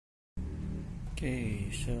Okay,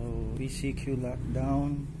 so PCQ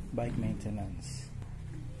lockdown, bike maintenance.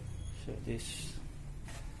 So this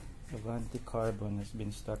Avanti carbon has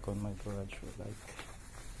been stuck on my garage for like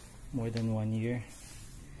more than 1 year,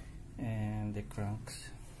 and the cranks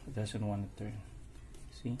doesn't want to turn.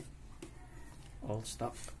 See, all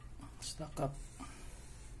stuck up,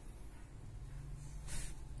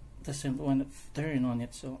 doesn't want to turn on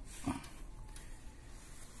it. So it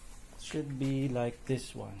should be like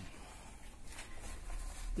this one.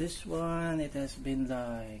 This one, it has been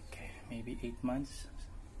like maybe 8 months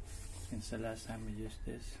since the last time we used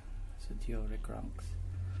this. It's a Diore cranks.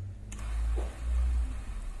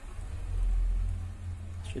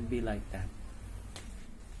 Should be like that.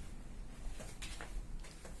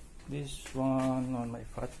 This one on my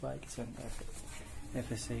fat bike, it's an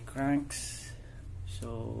FSA cranks.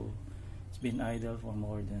 So it's been idle for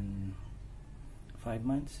more than 5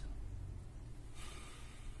 months.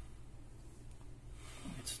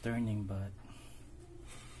 It's turning, but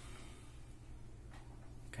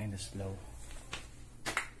kind of slow.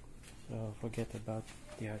 So forget about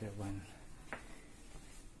the other one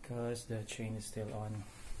because the chain is still on.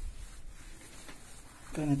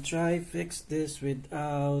 Gonna try fix this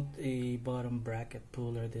without a bottom bracket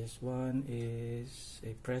puller. This one is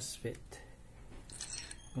a press fit.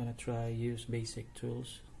 Gonna try use basic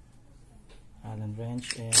tools, Allen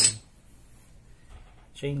wrench and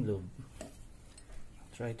chain lube.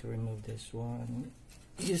 Try to remove this one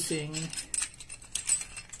using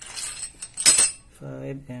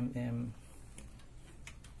 5mm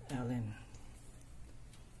Allen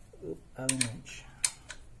wrench.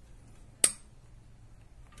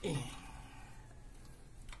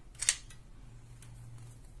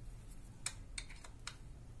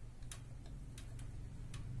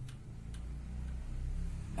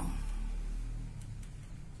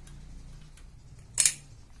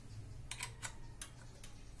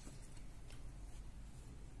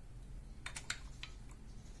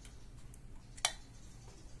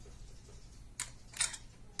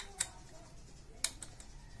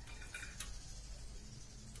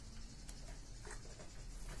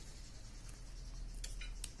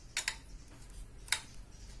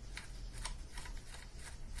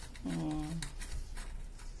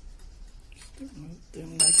 Move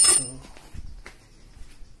them like so.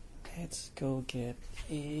 Let's go get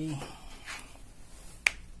a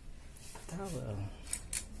towel.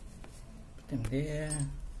 Put them there.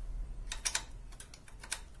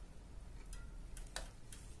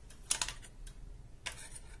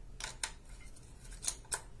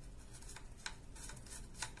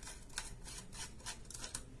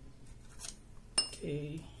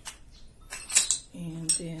 Okay, and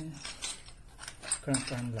then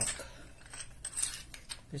crank unlock.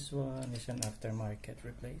 This one is an aftermarket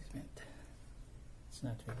replacement. It's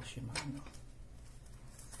not really Shimano.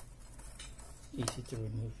 Easy to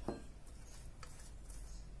remove.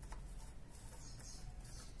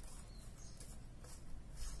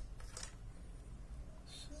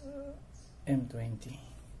 So, M20.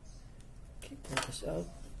 Okay, pull this out.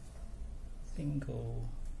 Bingo.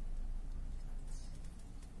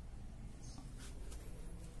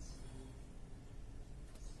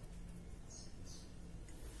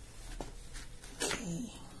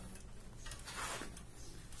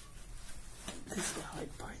 This is the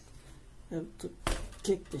hard part. I have to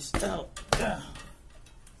kick this out.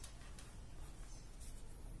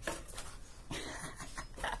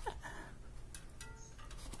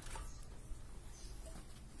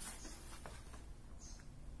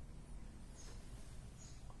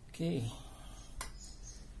 Okay.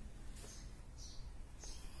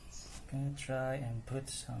 I'm gonna try and put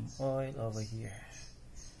some oil over here.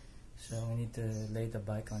 So we need to lay the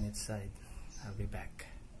bike on its side. I'll be back.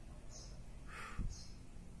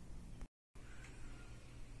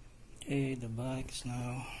 Okay, the bike is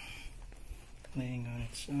now laying on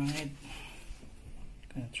its side.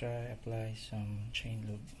 Gonna try apply some chain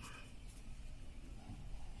lube.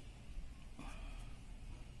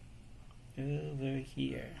 Over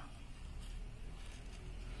here.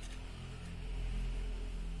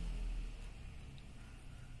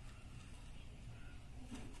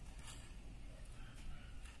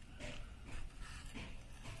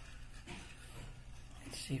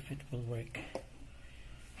 Let's see if it will work.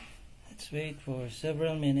 Let's wait for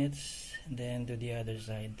several minutes and then do the other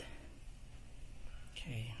side.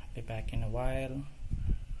 Okay, I'll be back in a while.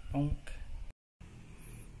 Bonk.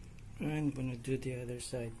 I'm gonna do the other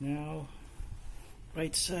side now.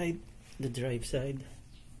 Right side, the drive side.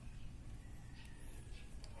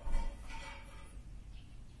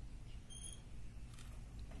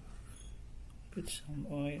 Put some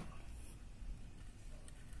oil.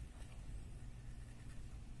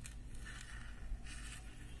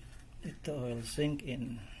 the oil sink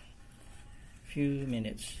in few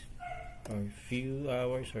minutes or few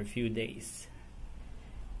hours or few days.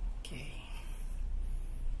 Okay,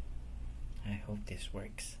 I hope this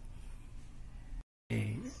works.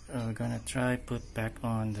 Okay, we're gonna try put back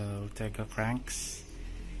on the hollowtech cranks.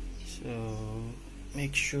 So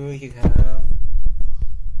make sure you have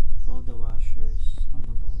all the washers on the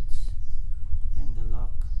bolts, and the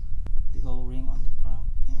lock, the O-ring on the crank,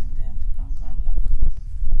 and then the crank arm lock.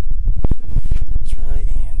 So let's try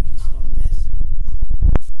and install this.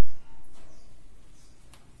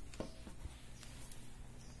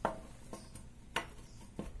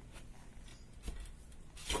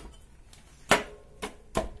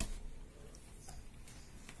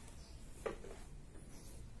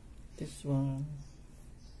 This one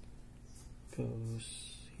goes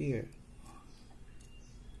here,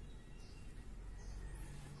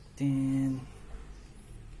 then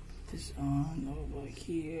put this on over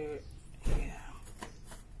here, yeah.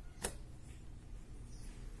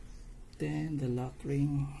 Then the lock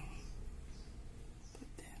ring,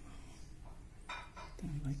 put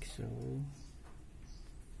them like so.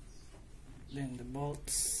 Then the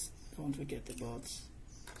bolts, don't forget the bolts.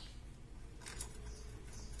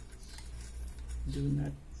 Do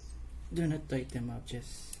not tighten them up,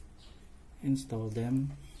 just install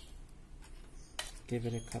them. Give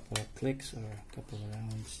it a couple of clicks or a couple of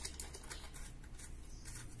rounds.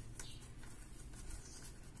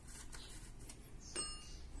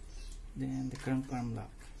 Then the crank arm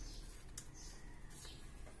lock.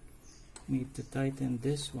 Need to tighten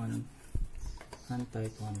this one,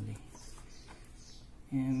 untight only.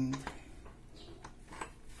 And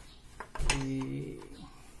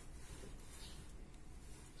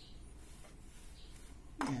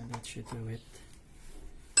yeah, that should do it.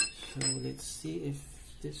 So let's see if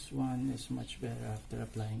this one is much better after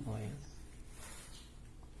applying oil.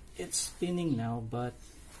 It's spinning now, but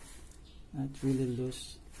not really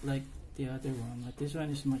loose like the other one, but this one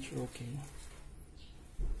is much okay.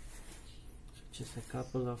 So just a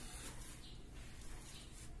couple of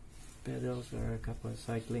pedals or a couple of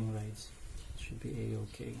cycling rides should be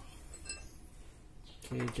a-okay.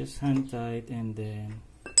 Okay, just hand tight and then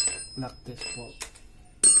lock this bolt.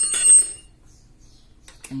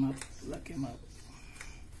 Lock him up.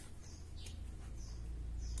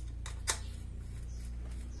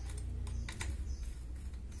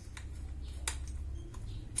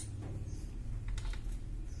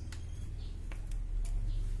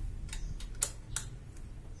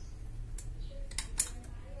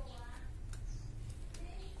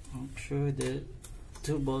 Make sure the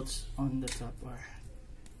two bolts on the top are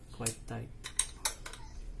quite tight.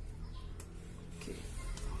 Okay.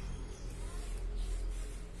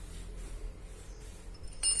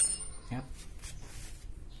 Yep,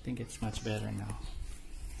 I think it's much better now.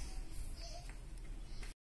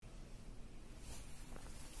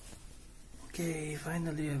 Okay,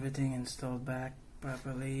 finally everything installed back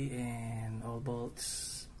properly, and all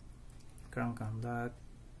bolts, crank arm lock,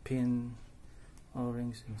 pin,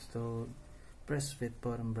 O-rings installed, press fit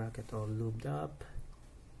bottom bracket all lubed up.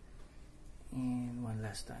 And one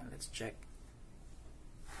last time, let's check.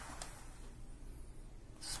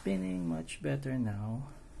 Spinning much better now.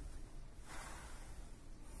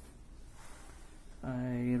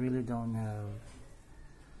 I really don't have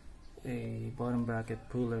a bottom bracket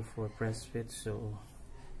puller for press fit, so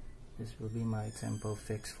this will be my tempo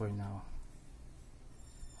fix for now.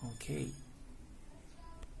 Okay.